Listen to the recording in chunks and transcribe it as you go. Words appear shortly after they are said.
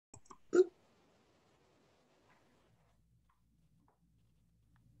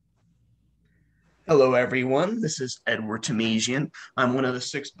Hello, everyone. This is Edward Tahmizian. I'm one of the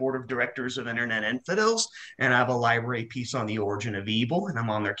six board of directors of Internet Infidels, and I have a library piece on the origin of evil, and I'm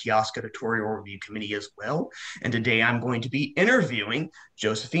on their kiosk editorial review committee as well. And today I'm going to be interviewing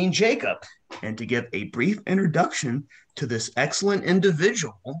Josephine Jacob. And to give a brief introduction to this excellent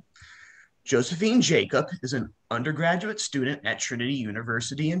individual, Josephine Jacob is an undergraduate student at Trinity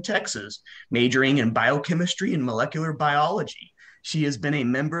University in Texas, majoring in biochemistry and molecular biology. She has been a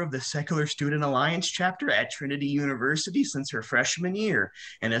member of the Secular Student Alliance chapter at Trinity University since her freshman year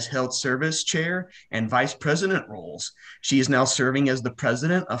and has held service chair and vice president roles. She is now serving as the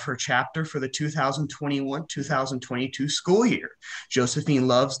president of her chapter for the 2021-2022 school year. Josephine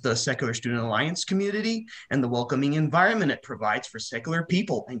loves the Secular Student Alliance community and the welcoming environment it provides for secular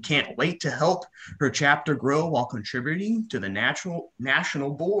people and can't wait to help her chapter grow while contributing to the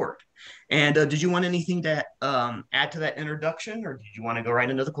national board. And did you want anything to add to that introduction, or did you want to go right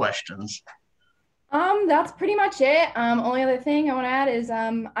into the questions? That's pretty much it. Only other thing I want to add is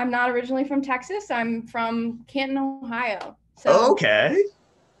I'm not originally from Texas. I'm from Canton, Ohio. So Okay.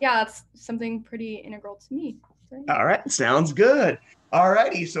 yeah, that's something pretty integral to me. So, yeah. All right. Sounds good. All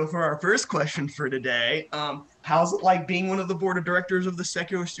righty. So for our first question for today, how's it like being one of the board of directors of the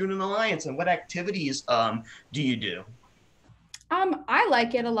Secular Student Alliance, and what activities do you do? I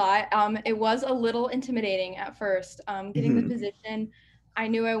like it a lot. It was a little intimidating at first, getting the Mhm. position. I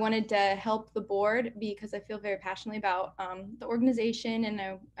knew I wanted to help the board because I feel very passionately about the organization, and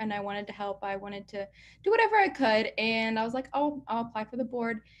I wanted to help. I wanted to do whatever I could, and I was like, oh, I'll apply for the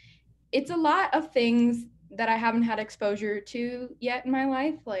board. It's a lot of things that I haven't had exposure to yet in my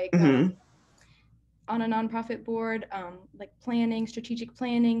life, like Mhm. on a nonprofit board, like planning, strategic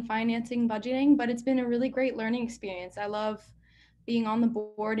planning, financing, budgeting. But it's been a really great learning experience. I love being on the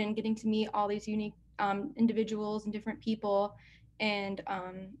board and getting to meet all these unique individuals and different people, and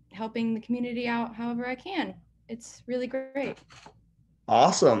helping the community out however I can. It's really great.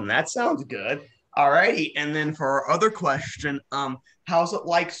 Awesome. That sounds good. All righty. And then for our other question, how's it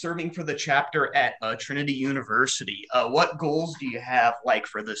like serving for the chapter at Trinity University? What goals do you have like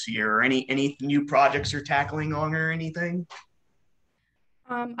for this year, or any new projects you're tackling on or anything?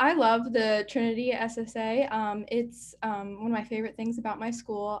 I love the Trinity SSA. It's one of my favorite things about my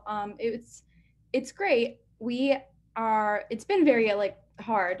school. It's great. It's been very like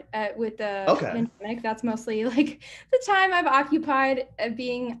hard with the Okay. pandemic. That's mostly like the time I've occupied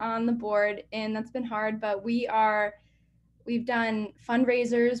being on the board, and that's been hard. But we've done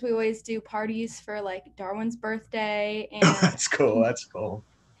fundraisers. We always do parties for like Darwin's birthday, and That's cool. That's cool.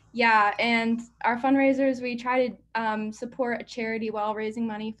 yeah, and our fundraisers, we try to support a charity while raising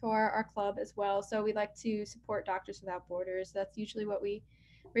money for our club as well. So we like to support Doctors Without Borders. That's usually what we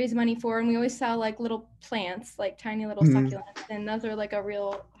raise money for. And we always sell like little plants, like tiny little Mhm. succulents. And those are like a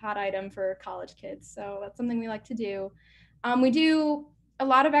real hot item for college kids. So that's something we like to do. We do a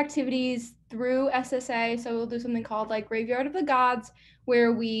lot of activities through SSA. So we'll do something called like Graveyard of the Gods,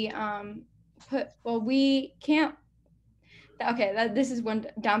 where we can't okay, this is one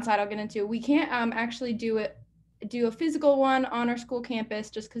downside I'll get into. We can't actually do a physical one on our school campus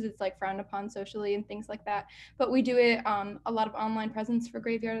just because it's like frowned upon socially and things like that. But we do it a lot of online presence for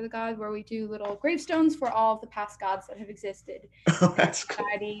Graveyard of the God, where we do little gravestones for all of the past gods that have existed Oh, in that's cool.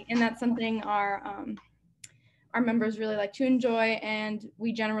 society, and that's something our members really like to enjoy. And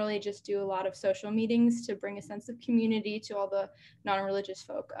we generally just do a lot of social meetings to bring a sense of community to all the non-religious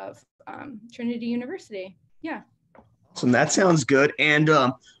folk of Trinity University. Yeah. So that sounds good. And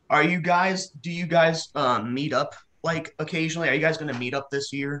do you guys meet up like occasionally? Are you guys going to meet up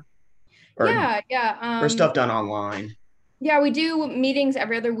this year, or Yeah, yeah. stuff done online? Yeah, we do meetings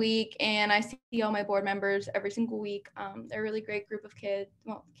every other week, and I see all my board members every single week. They're a really great group of kids,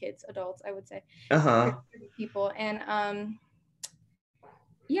 well, kids, adults, I would say, great Uh-huh. group of people. And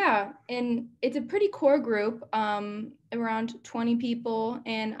yeah, and it's a pretty core group, around 20 people.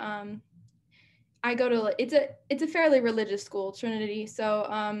 And I go to it's a fairly religious school, Trinity. So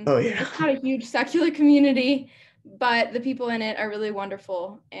Oh yeah. it's not a huge secular community, but the people in it are really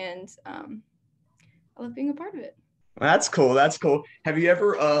wonderful, and I love being a part of it. That's cool. That's cool. Have you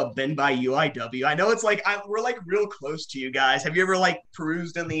ever been by UIW? I know it's like we're like real close to you guys. Have you ever like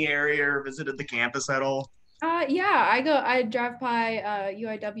perused in the area or visited the campus at all? Yeah, I drive by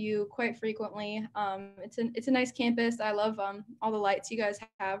UIW quite frequently. It's a nice campus. I love all the lights you guys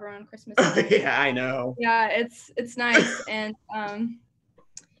have around Christmas time. Yeah, I know. Yeah, it's nice. And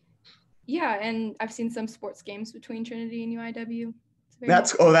yeah, and I've seen some sports games between Trinity and UIW. It's very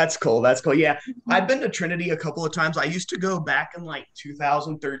That's nice. oh, that's cool. That's cool. Yeah, Mhm. I've been to Trinity a couple of times. I used to go back in like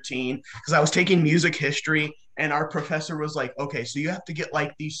 2013 because I was taking music history, and our professor was like, "Okay, so you have to get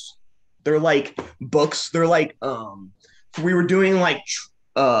like these they're like books. They're like we were doing like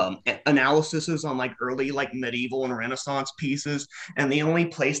analyses on like early like medieval and Renaissance pieces, and the only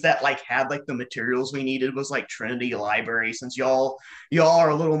place that like had like the materials we needed was like Trinity Library, since y'all are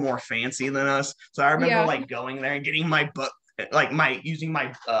a little more fancy than us. So I remember Yeah. like going there and getting my book, like my using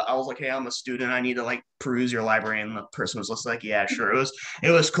my I was like, hey, I'm a student, I need to like peruse your library, and the person was just like, yeah, sure.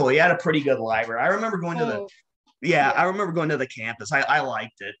 It was cool. He had a pretty good library. I remember going to the Oh, yeah, I yeah. remember going to the campus. I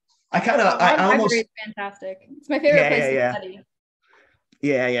liked it. I kind of Oh, our I library almost is fantastic. It's my favorite yeah, place yeah, to yeah. study.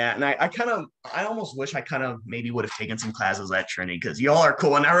 Yeah, yeah. And I kind of I almost wish I kind of maybe would have taken some classes at Trinity, because y'all are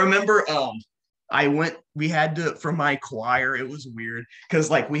cool. And I remember I went we had to for my choir, it was weird because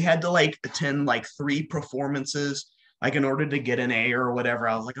like we had to like attend like three performances like in order to get an A or whatever.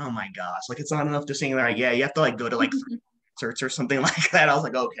 I was like, oh my gosh, like it's not enough to sing there. Like, yeah, you have to like go to like concerts or something like that. I was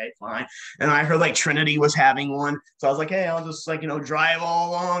like, okay, fine. And I heard like Trinity was having one. So I was like, hey, I'll just like, drive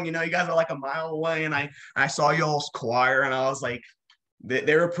all along. You guys are like a mile away. And I saw y'all's choir, and I was like,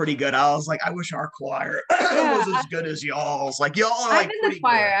 they were pretty good. I was like, I wish our choir Yeah, was as good as y'all's. Like y'all are I'm like in the pretty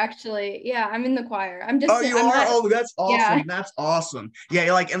choir good. actually. Yeah, I'm in the choir. Oh, you I'm are? not. Oh, that's Yeah. awesome. That's awesome.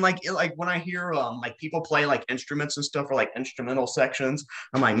 Yeah, like when I hear like people play like instruments and stuff, or like instrumental sections,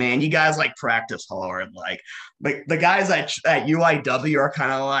 I'm like, man, you guys like practice hard. Like the guys at UIW are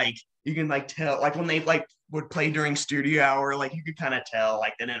kind of like, you can like tell, like when they like would play during studio hour, like you could kind of tell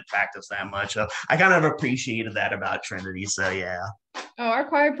like they didn't practice that much. So I kind of appreciated that about Trinity. So yeah. Oh, our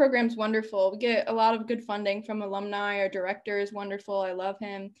choir program's wonderful. We get a lot of good funding from alumni. Our director is wonderful. I love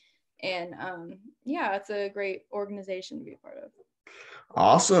him. And yeah, it's a great organization to be a part of.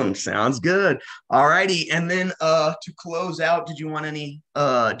 Awesome. Sounds good. All righty. And then to close out, did you want to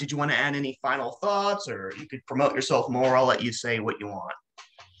add any final thoughts, or you could promote yourself more? I'll let you say what you want.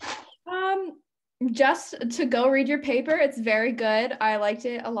 Um, just to go read your paper. It's very good. I liked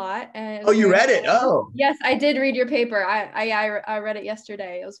it a lot, and it Oh, was you very read it. informative. Oh, Yes, I did read your paper. I read it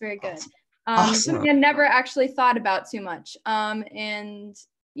yesterday. It was very good. awesome. Something Awesome. I never actually thought about too much. And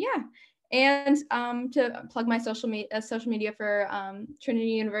yeah, and to plug my social media for Trinity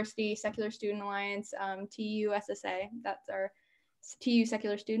University Secular Student Alliance, TUSSA. That's our TU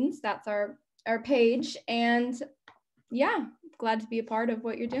Secular Students. That's our page. And yeah, glad to be a part of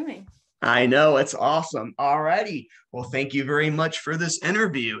what you're doing. I know, it's awesome. All righty. Well, thank you very much for this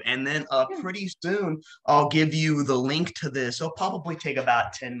interview. And then Yeah. pretty soon I'll give you the link to this. It'll probably take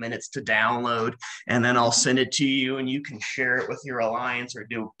about 10 minutes to download, and then I'll send it to you, and you can share it with your alliance, or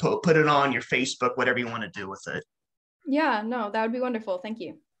put it on your Facebook, whatever you want to do with it. Yeah, no, that would be wonderful. Thank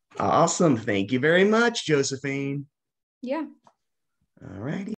you. Awesome. Thank you very much, Josephine. Yeah. All righty.